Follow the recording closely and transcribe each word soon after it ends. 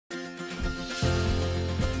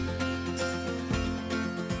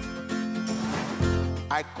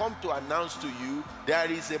I come to announce to you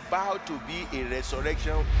there is about to be a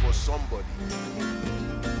resurrection for somebody.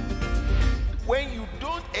 When you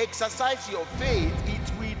don't exercise your faith,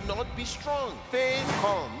 it will not be strong. Faith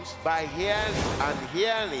comes by hearing, and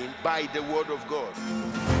hearing by the word of God.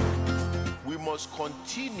 We must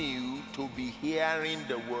continue to be hearing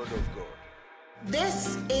the word of God.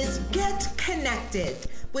 This is Get Connected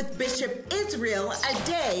with Bishop Israel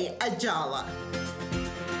Ade-Ajala.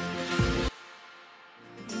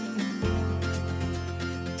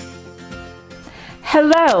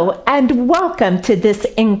 Hello and welcome to this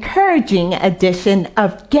encouraging edition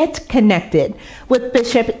of Get Connected with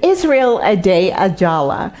Bishop Israel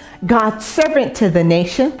Ade-Ajala, God's servant to the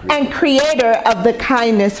nation and creator of the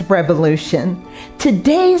Kindness Revolution.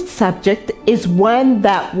 Today's subject is one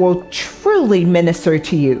that will truly minister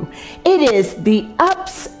to you. It is the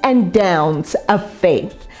ups and downs of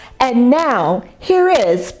faith. And now, here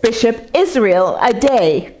is Bishop Israel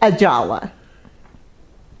Ade-Ajala.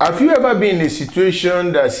 Have you ever been in a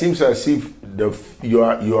situation that seems as if you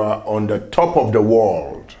are on the top of the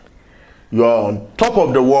world? You are on top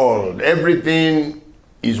of the world. Everything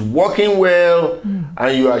is working well,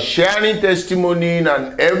 and you are sharing testimony,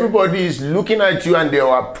 and everybody is looking at you, and they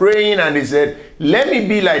are praying, and they said, "Let me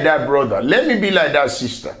be like that brother. Let me be like that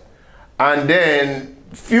sister." And then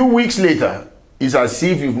a few weeks later, it's as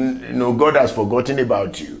if God has forgotten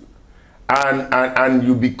about you, and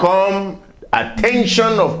you become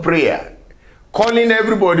attention of prayer, calling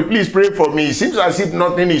everybody, "Please pray for me." It seems as if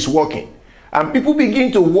nothing is working, and people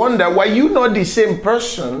begin to wonder, why you not the same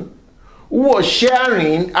person who was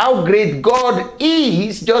sharing how great God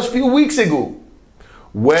is just a few weeks ago?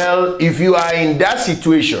 Well, if you are in that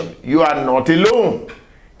situation, you are not alone.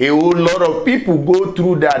 A whole lot of people go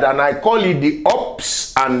through that, and I call it the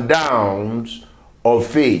ups and downs of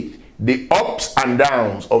faith. The ups and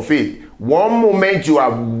downs of faith. One moment you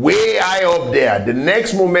are way high up there. The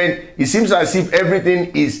next moment it seems as if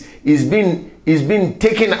everything is being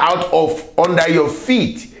taken out of under your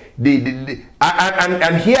feet.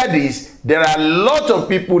 And hear this, there are a lot of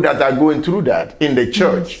people that are going through that in the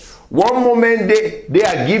church. Yes. One moment they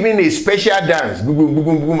are giving a special dance, boom, boom,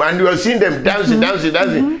 boom, boom, and you are seeing them dancing.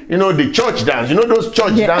 You know, the church dance. You know those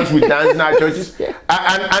church dance we dance in our churches.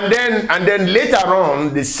 And then later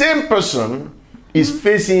on, the same person is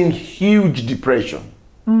facing huge depression.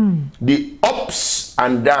 The ups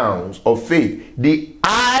and downs of faith, the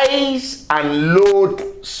highs and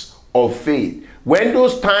lows of faith. When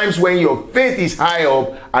those times when your faith is high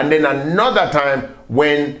up, and then another time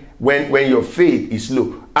when your faith is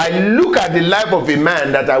low. I look at the life of a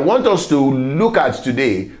man that I want us to look at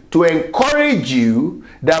today to encourage you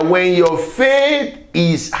that when your faith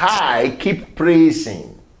is high, keep praising.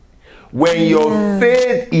 When your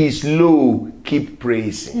faith is low, keep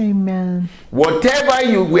praising. Amen.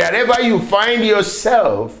 Wherever you find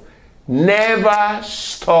yourself, never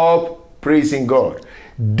stop praising God.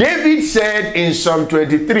 David said in Psalm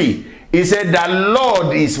 23, he said, "The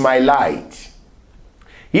Lord is my light."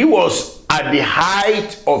 He was at the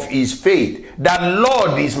height of his faith. "The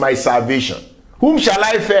Lord is my salvation. Whom shall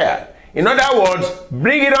I fear?" In other words,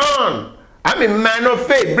 bring it on. I'm a man of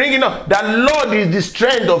faith. Bring it on. "The Lord is the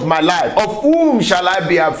strength of my life. Of whom shall I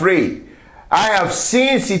be afraid?" I have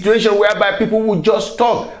seen situations whereby people would just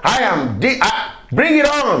talk. Bring it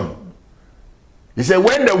on. He said,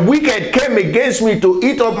 "When the wicked came against me to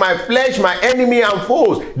eat up my flesh, my enemy and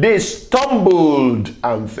foes, they stumbled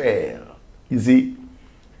and fell." You see?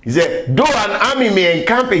 He said, "Though an army may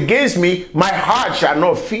encamp against me, my heart shall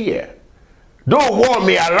not fear. Though war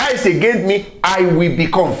may arise against me, I will be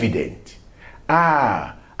confident."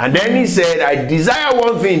 And then he said, "I desire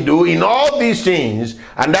one thing, though, in all these things,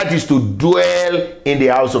 and that is to dwell in the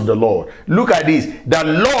house of the Lord." Look at this. "The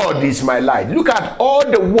Lord is my light." Look at all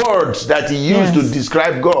the words that he used to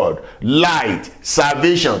describe God. Light,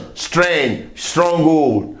 salvation, strength,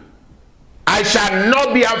 stronghold. "I shall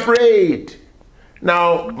not be afraid."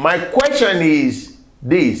 Now, my question is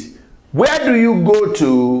this. Where do you go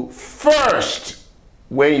to first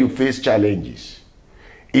when you face challenges?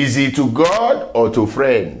 Is it to God or to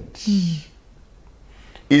friends?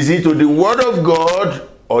 Is it to the word of God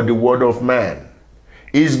or the word of man?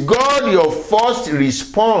 Is God your first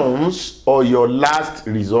response or your last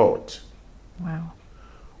resort? Wow.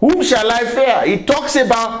 "Whom shall I fear?" It talks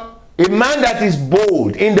about a man that is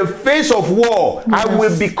bold. In the face of war, I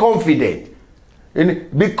will be confident.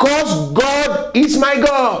 Because God is my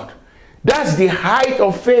God. That's the height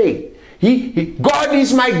of faith. God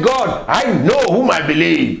is my God. I know whom I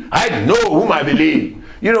believe. I know whom I believe.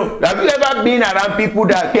 You know, have you ever been around people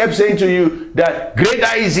that kept saying to you that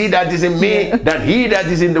greater is he that is in me than he that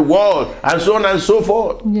is in the world, and so on and so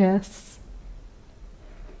forth? Yes.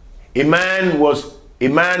 A man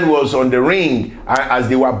was on the ring as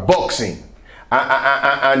they were boxing,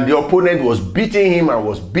 and the opponent was beating him and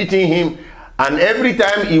was beating him, and every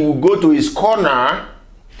time he would go to his corner,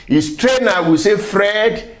 his trainer would say,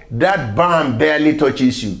 "Fred, that bam barely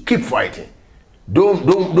touches you. Keep fighting.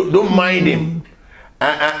 Don't mind him."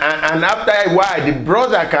 And after a while, the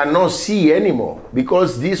brother cannot see anymore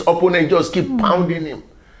because this opponent just keep pounding him.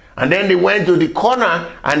 And then they went to the corner,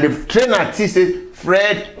 and the trainer said,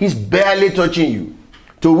 "Fred, he's barely touching you."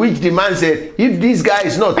 To which the man said, "If this guy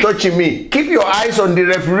is not touching me, keep your eyes on the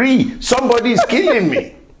referee. Somebody is killing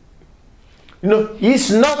me." You know, it's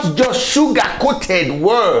not just sugar-coated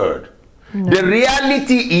word. No. The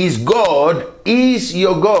reality is God is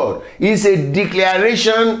your God. It's a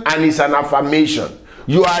declaration and it's an affirmation.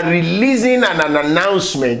 You are releasing an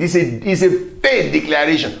announcement. It's a faith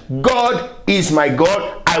declaration. God is my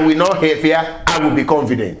God. I will not fear. I will be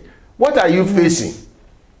confident. What are you facing?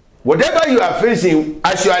 Whatever you are facing,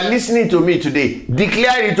 as you are listening to me today,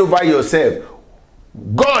 declare it over yourself.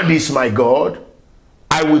 God is my God.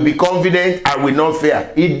 I will be confident. I will not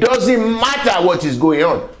fear. It doesn't matter what is going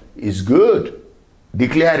on. It's good.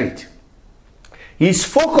 Declare it. His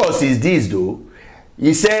focus is this, though.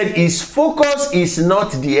 He said his focus is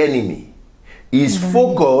not the enemy. His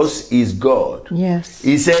focus is God. Yes.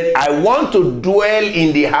 He said, "I want to dwell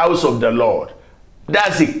in the house of the Lord."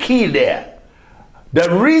 That's the key there. The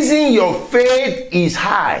reason your faith is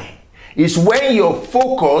high is when your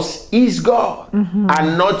focus is God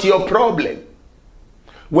and not your problem.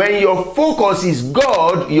 When your focus is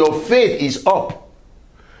God, your faith is up.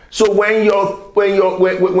 So when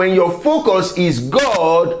your focus is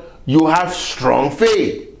God, you have strong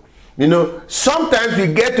faith. You know, sometimes you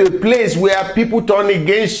get to a place where people turn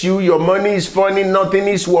against you, your money is funny, nothing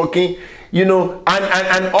is working, you know,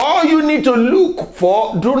 and all you need to look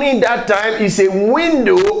for during that time is a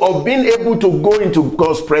window of being able to go into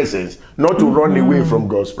God's presence, not to run away from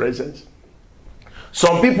God's presence.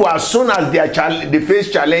 Some people, as soon as they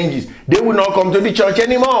face challenges, they will not come to the church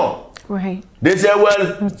anymore. Right. They say,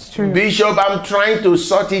 "Well, that's true. Bishop, I'm trying to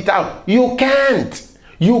sort it out." You can't.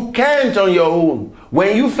 You can't on your own.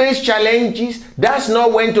 When you face challenges, that's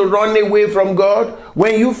not when to run away from God.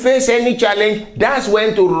 When you face any challenge, that's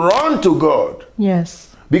when to run to God. Yes.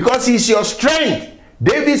 Because he's your strength.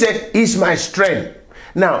 David said, "He's my strength."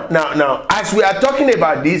 Now, as we are talking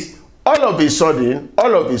about this, all of a sudden,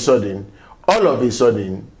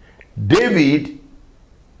 David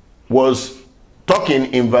was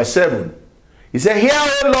talking in verse 7. He said, "Hear,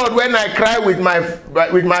 O Lord, when I cry with my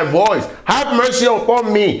voice. Have mercy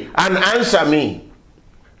upon me and answer me."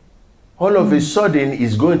 All of a sudden,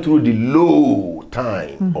 he's going through the low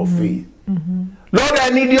time of faith. "Lord, I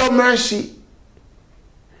need your mercy.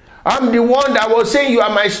 I'm the one that was saying you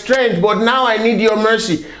are my strength, but now I need your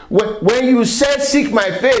mercy. When you said seek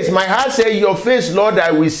my face, my heart said your face, Lord,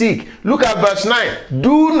 I will seek." Look at verse 9.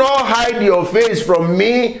 "Do not hide your face from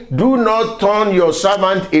me. Do not turn your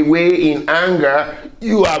servant away in anger.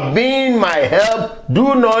 You have been my help.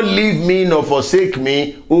 Do not leave me nor forsake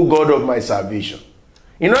me, O God of my salvation."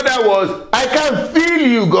 In other words, I can feel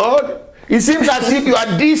you, God. It seems as if you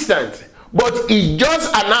are distant. But he just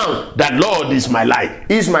announced that Lord is my light,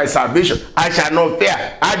 is my salvation. I shall not fear.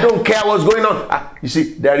 I don't care what's going on. You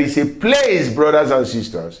see, there is a place, brothers and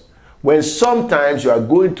sisters, when sometimes you are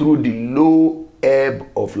going through the low ebb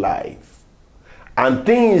of life and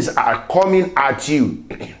things are coming at you.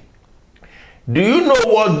 Do you know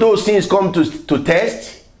what those things come to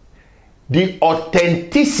test? The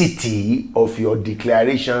authenticity of your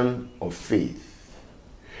declaration of faith.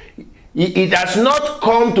 It has not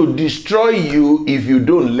come to destroy you if you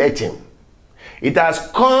don't let him. It has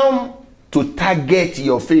come to target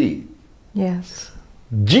your faith. Yes.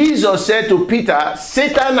 Jesus said to Peter,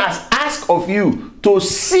 "Satan has asked of you to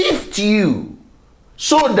sift you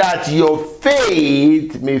so that your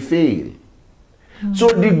faith may fail." So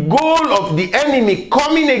the goal of the enemy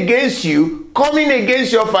coming against you, coming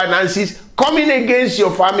against your finances, coming against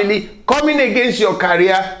your family, coming against your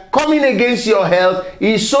career, coming against your health,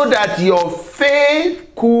 is so that your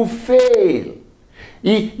faith could fail.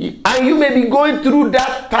 And you may be going through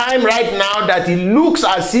that time right now that it looks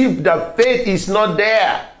as if the faith is not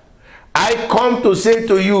there. I come to say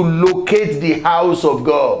to you, locate the house of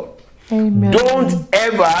God. Amen. Don't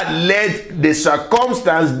ever let the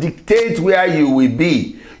circumstance dictate where you will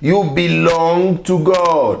be. You belong to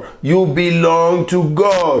God. You belong to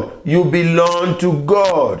God. You belong to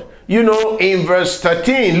God. You know, in verse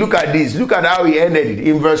 13, look at this. Look at how he ended it.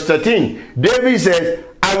 In verse 13, David says,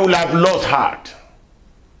 I will have lost heart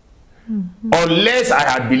unless I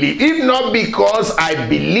had believed. If not because I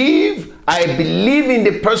believe in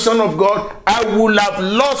the person of God, I will have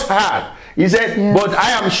lost heart. He said, yes. But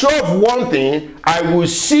I am sure of one thing, I will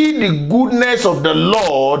see the goodness of the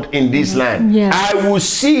Lord in this land. Yes. I will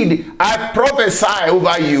see, I prophesy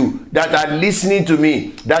over you that are listening to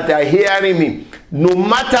me, that are hearing me. No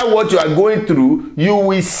matter what you are going through, you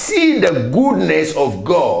will see the goodness of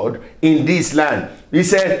God in this land. He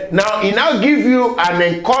said, now he now give you an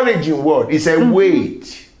encouraging word. He said,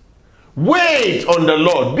 wait. Wait on the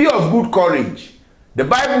Lord. Be of good courage. The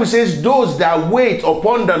Bible says those that wait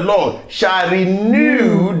upon the Lord shall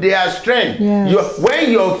renew their strength. Yes.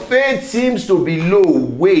 When your faith seems to be low,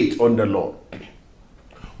 wait on the Lord.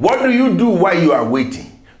 What do you do while you are waiting?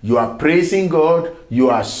 You are praising God, you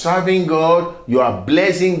are serving God, you are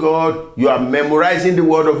blessing God, you are memorizing the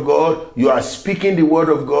word of God, you are speaking the word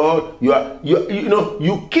of God,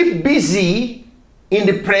 you keep busy in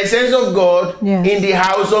the presence of God, yes. in the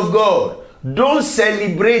house of God. Don't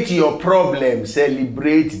celebrate your problem,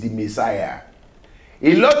 celebrate the Messiah.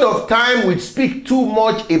 A lot of time we speak too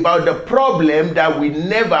much about the problem that we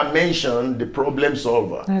never mention the problem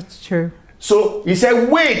solver. That's true. So he said,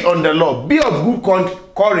 wait on the Lord. Be of good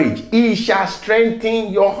courage. He shall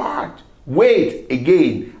strengthen your heart. Wait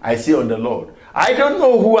again, I say, on the Lord. I don't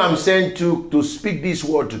know who I'm sent to speak this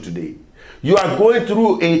word to today. You are going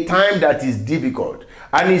through a time that is difficult.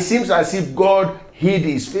 And it seems as if God hid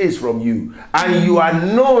his face from you. And you are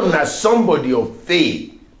known as somebody of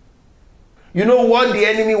faith. You know what the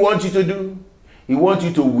enemy wants you to do? He wants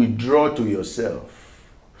you to withdraw to yourself.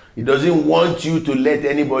 He doesn't want you to let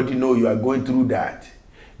anybody know you are going through that.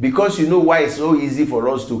 Because you know why it's so easy for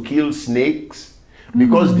us to kill snakes?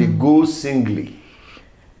 Because they go singly.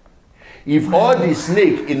 If all the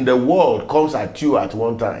snake in the world comes at you at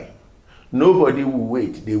one time, nobody will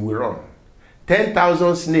wait, they will run.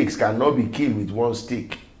 10,000 snakes cannot be killed with one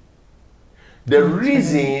stick. The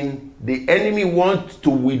reason the enemy wants to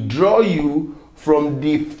withdraw you from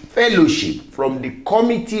the fellowship, from the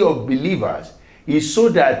committee of believers, is so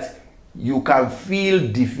that you can feel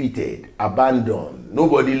defeated, abandoned.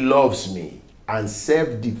 Nobody loves me. And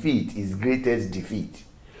self-defeat is greatest defeat.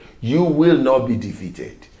 You will not be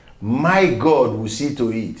defeated. My God will see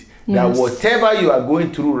to it that whatever you are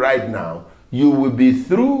going through right now, you will be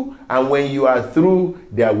through, and when you are through,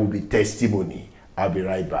 there will be testimony. I'll be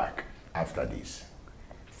right back after this.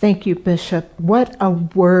 Thank you, Bishop. What a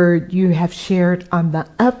word you have shared on the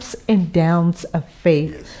ups and downs of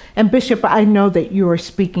faith. Yes. And Bishop, I know that you are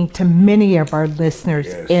speaking to many of our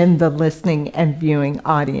listeners in the listening and viewing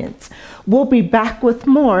audience. We'll be back with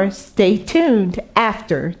more. Stay tuned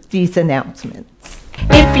after these announcements.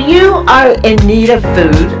 If you are in need of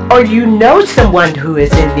food, or you know someone who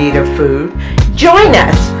is in need of food, join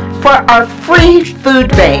us for our free food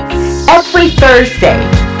bank every Thursday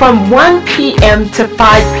from 1 p.m. to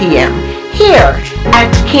 5 p.m. here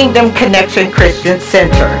at Kingdom Connection Christian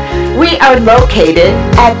Center. We are located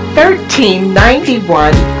at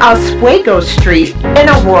 1391 Oswego Street in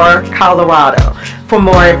Aurora, Colorado. For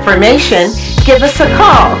more information, give us a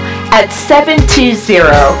call at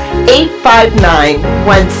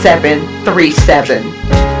 720-859-1737.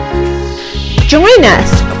 Join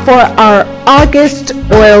us for our August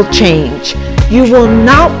oil change. You will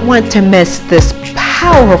not want to miss this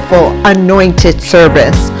powerful anointed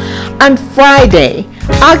service on Friday,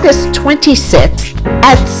 August 26th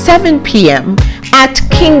at 7 p.m. at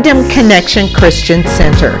Kingdom Connection Christian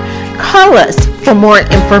Center. Call us for more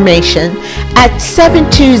information at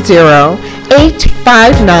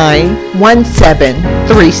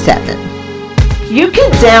 720-859-1737. You can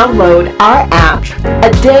download our app,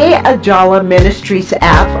 Ade-Ajala Ministries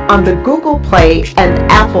app, on the Google Play and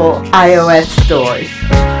Apple iOS stores.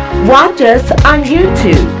 Watch us on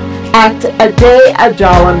YouTube at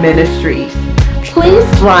Ade-Ajala Ministries. Please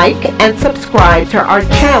like and subscribe to our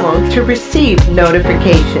channel to receive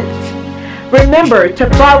notifications. Remember to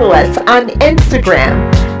follow us on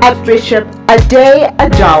Instagram at Bishop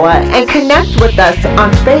Ade-Ajala and connect with us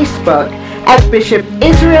on Facebook at Bishop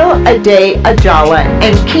Israel Ade-Ajala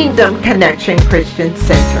and Kingdom Connection Christian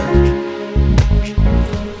Center.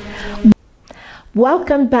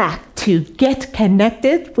 Welcome back to Get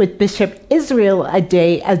Connected with Bishop Israel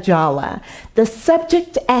Ade-Ajala. The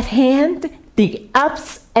subject at hand, the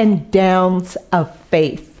ups and downs of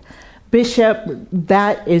faith. Bishop,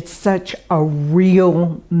 that is such a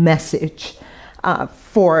real message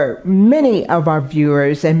for many of our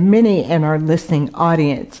viewers and many in our listening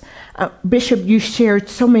audience. Bishop, you shared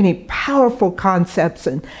so many powerful concepts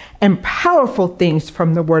and powerful things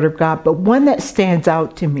from the Word of God, but one that stands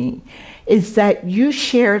out to me is that you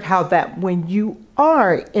shared how that when you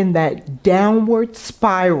are in that downward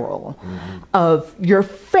spiral of your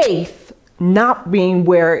faith not being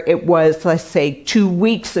where it was, let's say, 2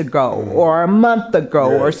 weeks ago or a month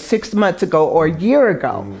ago or 6 months ago or a year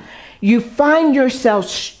ago, you find yourself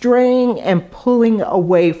straying and pulling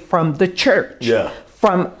away from the church,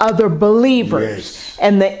 from other believers.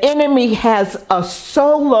 And the enemy has a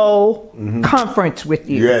solo conference with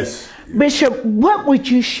you. Bishop, what would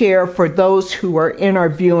you share for those who are in our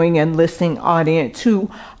viewing and listening audience who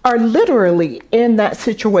are literally in that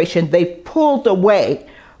situation? They've pulled away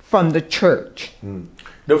from the church.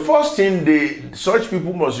 The first thing such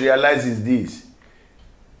people must realize is this.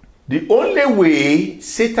 The only way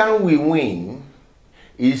Satan will win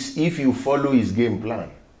is if you follow his game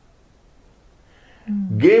plan.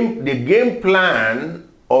 The game plan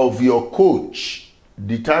of your coach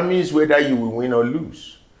determines whether you will win or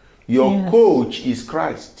lose. Your coach is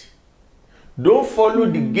Christ. Don't follow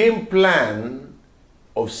the game plan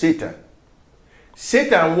of Satan.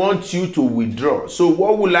 Satan wants you to withdraw. So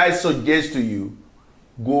what will I suggest to you?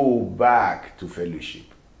 Go back to fellowship.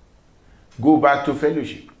 Go back to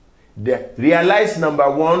fellowship. Realize, number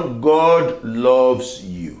one, God loves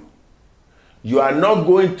you. You are not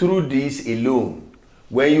going through this alone.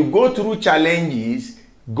 When you go through challenges,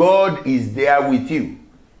 God is there with you.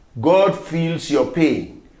 God feels your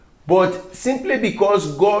pain. But simply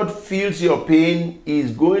because God feels your pain,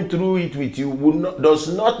 is going through it with you, does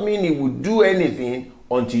not mean he will do anything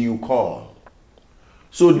until you call.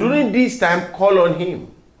 So during this time, call on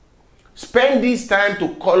him. Spend this time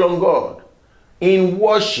to call on God in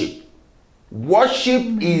worship.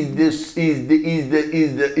 Worship is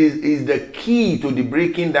the key to the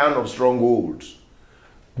breaking down of strongholds.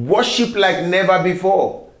 Worship like never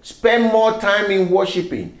before. Spend more time in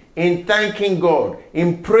worshiping, in thanking God,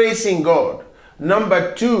 in praising God.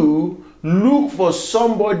 Number two, look for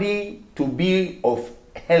somebody to be of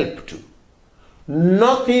help to.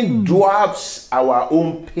 Nothing dwarfs our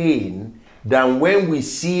own pain than when we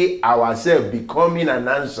see ourselves becoming an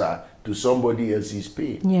answer to somebody else's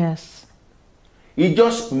pain. Yes. It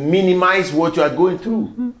just minimizes what you are going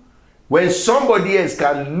through. When somebody else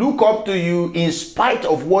can look up to you in spite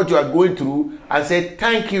of what you are going through and say,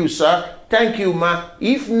 thank you, sir, thank you, ma,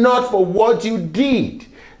 if not for what you did.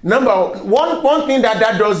 One thing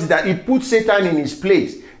that does is that it puts Satan in his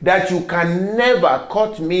place, that you can never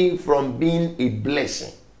cut me from being a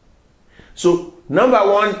blessing. So number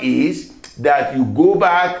one is that you go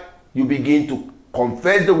back, you begin to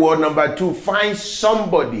confess the word. Number two, find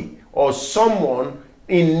somebody or someone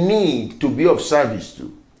in need to be of service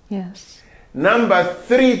to. Yes. Number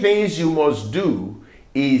three things you must do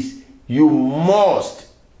is you must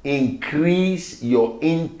increase your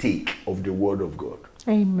intake of the Word of God.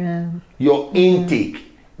 Amen. Your intake.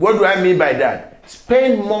 What do I mean by that?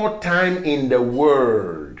 Spend more time in the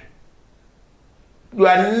Word. You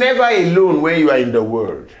are never alone when you are in the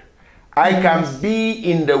Word. I can be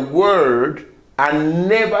in the Word and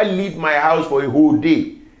never leave my house for a whole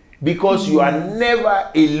day because you are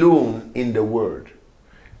never alone in the Word.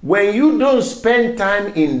 When you don't spend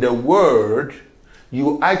time in the Word,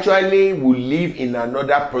 you actually will live in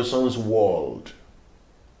another person's world.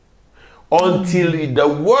 Until the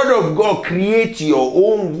Word of God creates your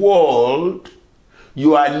own world,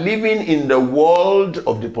 you are living in the world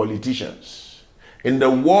of the politicians, in the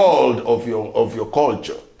world of your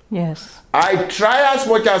culture. Yes. I try as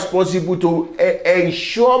much as possible to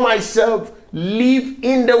ensure myself live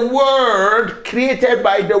in the Word created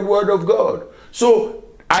by the Word of God. So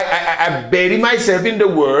I bury myself in the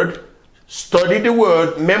Word, study the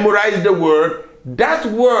Word, memorize the Word. That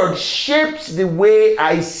Word shapes the way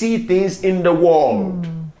I see things in the world.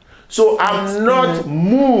 So I'm not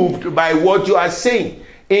moved by what you are saying.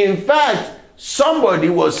 In fact, somebody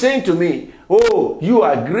was saying to me, oh, you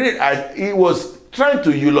are great. He was trying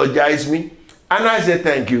to eulogize me. And I said,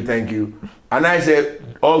 thank you, thank you. And I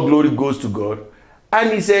said, all glory goes to God.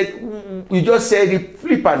 And he said, you just said it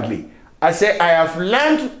flippantly. I said, I have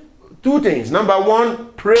learned two things. Number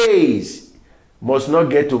one, praise must not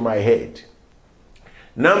get to my head.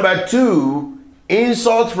 Number two,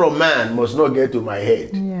 insult from man must not get to my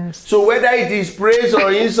head. Yes. So whether it is praise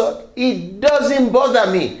or insult, it doesn't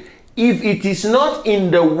bother me. If it is not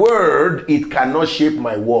in the Word, it cannot shape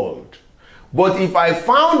my world. But if I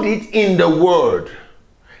found it in the Word,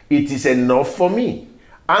 it is enough for me.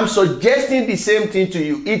 I'm suggesting the same thing to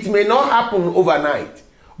you. It may not happen overnight,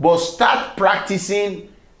 but start practicing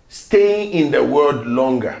staying in the Word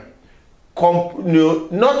longer.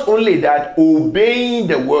 not only that, obeying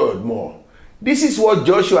the word more. This is what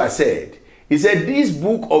Joshua said. He said, this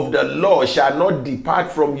book of the law shall not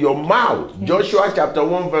depart from your mouth. Yes. Joshua chapter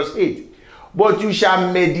 1 verse 8. But you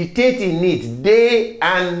shall meditate in it day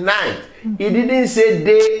and night. He didn't say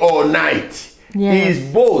day or night. Yes.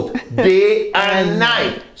 It's both day and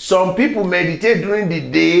night. Some people meditate during the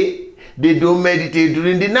day. They don't meditate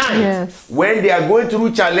during the night. Yes. When they are going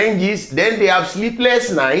through challenges, then they have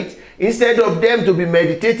sleepless nights. Instead of them to be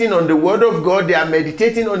meditating on the word of God, they are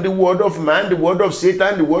meditating on the word of man, the word of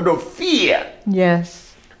Satan, the word of fear.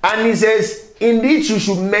 Yes. And he says, indeed, you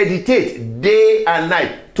should meditate day and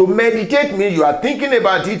night. To meditate means you are thinking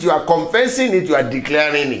about it, you are confessing it, you are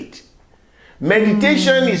declaring it.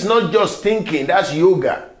 Meditation is not just thinking, that's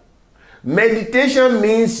yoga. Meditation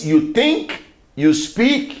means you think, you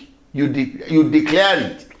speak, you declare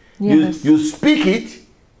it. Yes. You speak it,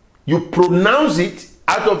 you pronounce it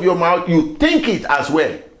out of your mouth, you think it as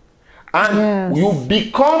well. And you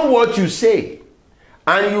become what you say.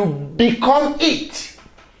 And you become it.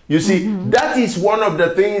 You see, that is one of the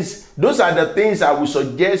things, those are the things I would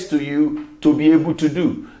suggest to you to be able to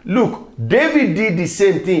do. Look, David did the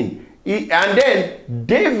same thing. And then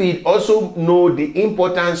David also know the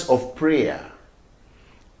importance of prayer.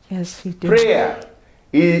 Yes, he did. Prayer.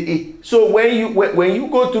 So when you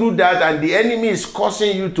go through that and the enemy is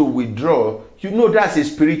causing you to withdraw, you know that's a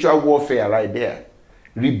spiritual warfare right there.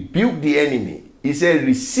 Rebuke the enemy. He said,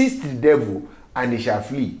 resist the devil and he shall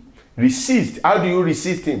flee. Resist. How do you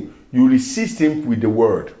resist him? You resist him with the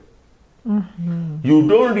word. You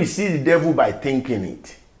don't resist the devil by thinking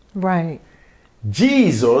it. Right.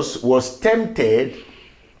 Jesus was tempted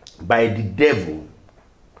by the devil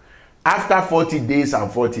after 40 days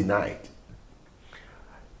and 40 nights.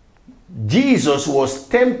 Jesus was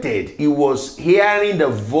tempted. He was hearing the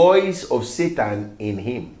voice of Satan in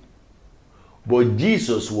him. But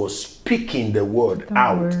Jesus was speaking the word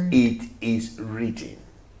out. It is written.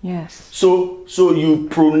 Yes. So you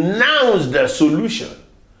pronounce the solution.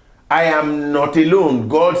 I am not alone.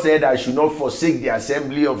 God said I should not forsake the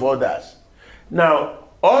assembly of others. Now,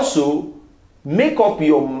 also, make up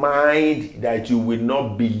your mind that you will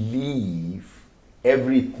not believe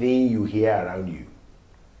everything you hear around you.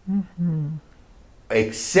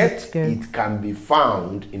 Except it can be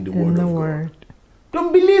found in the word of God.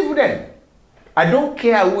 Don't believe them. I don't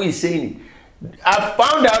care who is saying it. I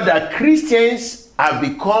found out that Christians have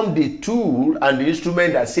become the tool and the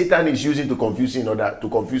instrument that Satan is using to confuse other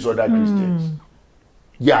Christians.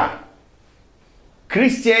 Yeah.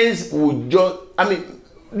 Christians would just,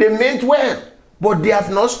 they meant well, but they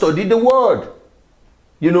have not studied the word.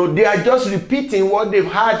 You know, they are just repeating what they've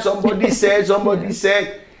heard somebody said, somebody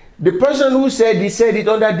said. The person who said he said it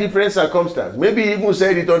under different circumstances. Maybe he even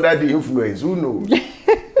said it under the influence. Who knows?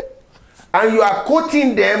 And you are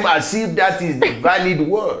quoting them as if that is the valid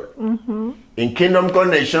word. In Kingdom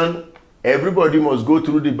Connection, everybody must go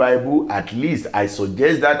through the Bible at least. I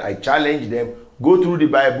suggest that, I challenge them, go through the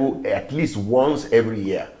Bible at least once every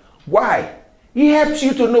year. Why? It helps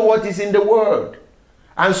you to know what is in the word.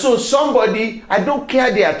 And so somebody, I don't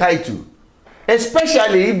care their title,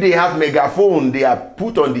 especially if they have megaphone, they are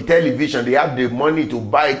put on the television, they have the money to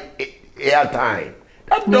buy airtime.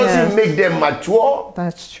 That doesn't make them mature.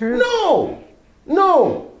 That's true.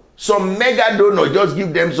 No. Some mega donor just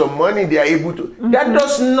give them some money, they are able to. That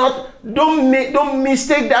does not, don't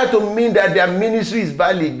mistake that to mean that their ministry is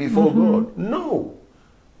valid before God. No.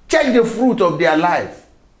 Check the fruit of their life.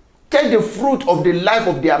 Check the fruit of the life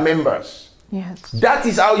of their members. Yes. That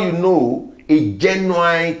is how you know a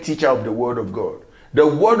genuine teacher of the word of God. The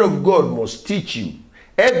word of God must teach you.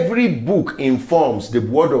 Every book informs, the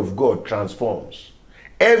word of God transforms.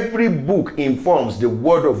 Every book informs, the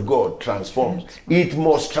word of God transforms. It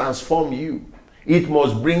must transform you. It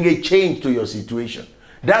must bring a change to your situation.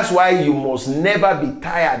 That's why you must never be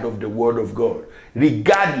tired of the word of God.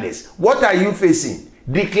 Regardless, what are you facing?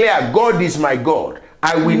 Declare, God is my God.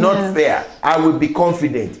 I will not fear. I will be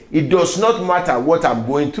confident. It does not matter what I'm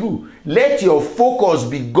going through. Let your focus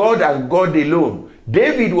be God and God alone.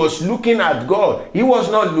 David was looking at God. He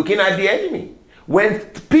was not looking at the enemy. When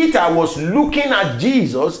Peter was looking at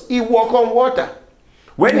Jesus, he walked on water.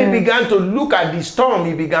 When he began to look at the storm,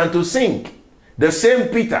 he began to sink. The same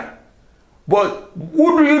Peter. But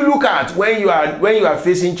who do you look at when you are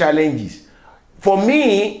facing challenges? For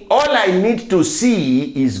me, all I need to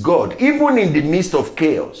see is God, even in the midst of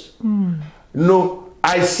chaos. No,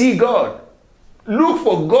 I see God. Look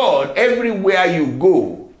for God everywhere you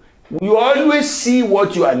go. You always see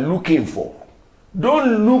what you are looking for.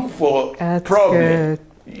 Don't look for problem.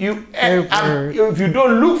 If you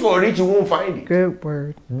don't look for it, you won't find it. Good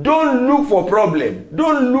word. Don't look for problem.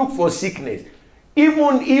 Don't look for sickness.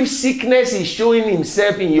 Even if sickness is showing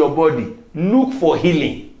himself in your body, look for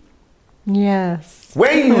healing. Yes.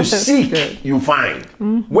 When you seek, you find.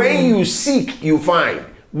 When you seek, you find.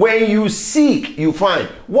 When you seek, you find.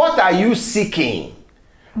 What are you seeking?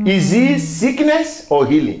 Is it sickness or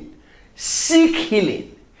healing? Seek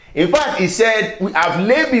healing. In fact, he said, we have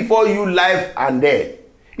laid before you life and death.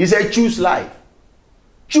 He said, choose life.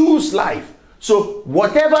 Choose life. So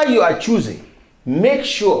whatever you are choosing, make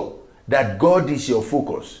sure that God is your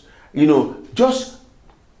focus. You know, just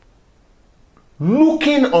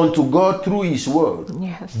looking unto God through his word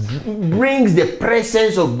brings the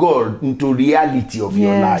presence of God into reality of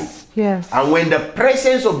your life. Yes. And when the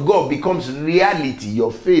presence of God becomes reality,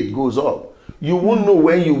 your faith goes up. You won't know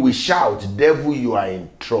when you will shout, devil, you are in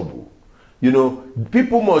trouble. You know,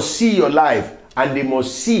 people must see your life and they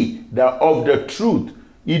must see that of the truth.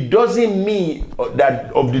 It doesn't mean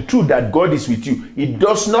that of the truth that God is with you. It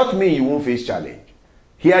does not mean you won't face challenge.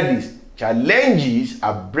 Hear this. Challenges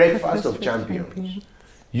are breakfast of champions.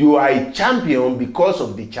 You are a champion because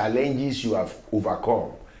of the challenges you have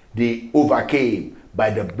overcome. They overcame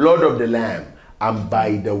by the blood of the Lamb and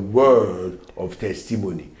by the word of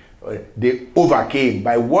testimony. They overcame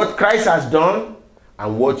by what Christ has done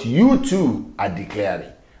and what you too are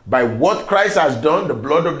declaring. By what Christ has done, the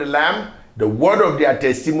blood of the Lamb, the word of their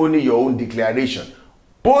testimony, your own declaration.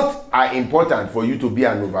 Both are important for you to be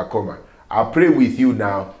an overcomer. I'll pray with you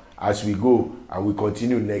now as we go and we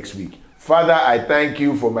continue next week. Father, I thank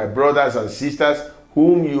you for my brothers and sisters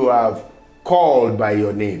whom you have called by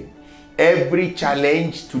your name. Every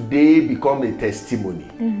challenge today become a testimony.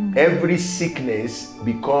 Every sickness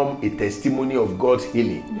become a testimony of God's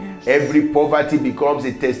healing. Every poverty becomes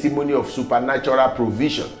a testimony of supernatural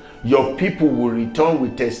provision. Your people will return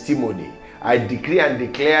with testimony. I decree and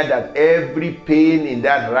declare that every pain in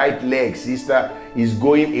that right leg, sister, is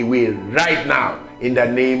going away right now in the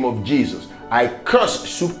name of Jesus. I curse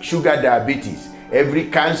sugar diabetes.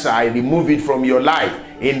 Every cancer, I remove it from your life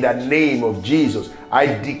in the name of Jesus. I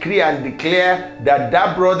decree and declare that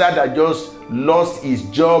that brother that just lost his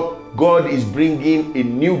job, God is bringing a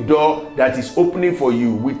new door that is opening for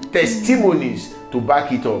you with testimonies to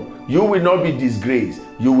back it up. You will not be disgraced.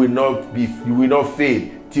 You will not fail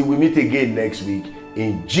till we meet again next week.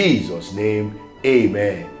 In Jesus' name,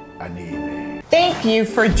 amen and amen. Thank you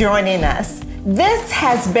for joining us. This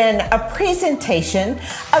has been a presentation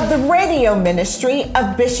of the radio ministry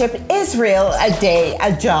of Bishop Israel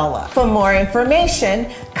Ade-Ajala. For more information,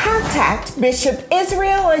 contact Bishop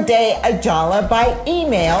Israel Ade-Ajala by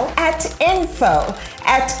email at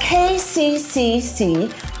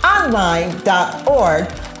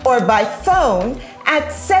info@kccconline.org or by phone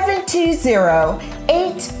at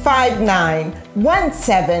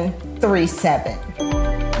 720-859-1737.